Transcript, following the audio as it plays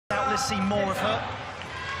let's see more of her.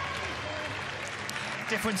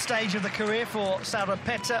 Different stage of the career for Sara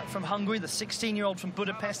PETER from Hungary, the 16-year-old from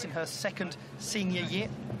Budapest in her second senior year.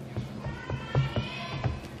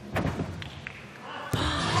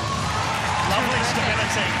 Lovely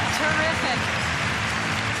stability. Terrific.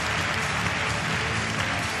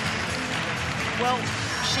 Well,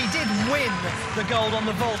 she did win the gold on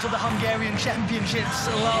the vault at the Hungarian Championships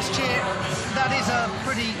last year. That is a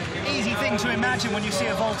pretty easy thing to imagine when you see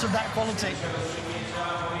a vault of that quality.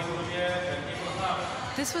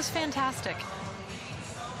 This was fantastic.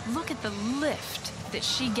 Look at the lift that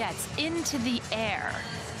she gets into the air.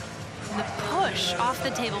 And the push off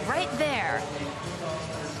the table right there.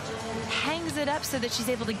 Hangs it up so that she's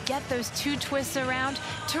able to get those two twists around.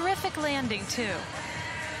 Terrific landing, too.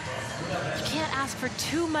 You can't ask for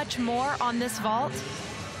too much more on this vault.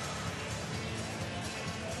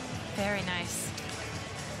 Very nice.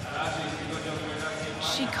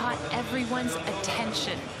 She caught everyone's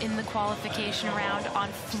attention in the qualification round on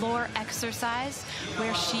floor exercise,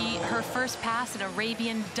 where her first pass, an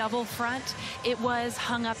Arabian double front, it was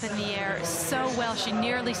hung up in the air so well, she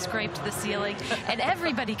nearly scraped the ceiling, and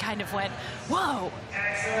everybody kind of went, whoa.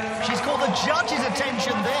 She's caught the judges'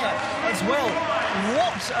 attention there as well.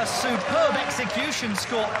 What a superb execution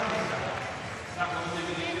score.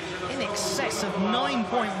 In excess of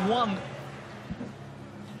 9.1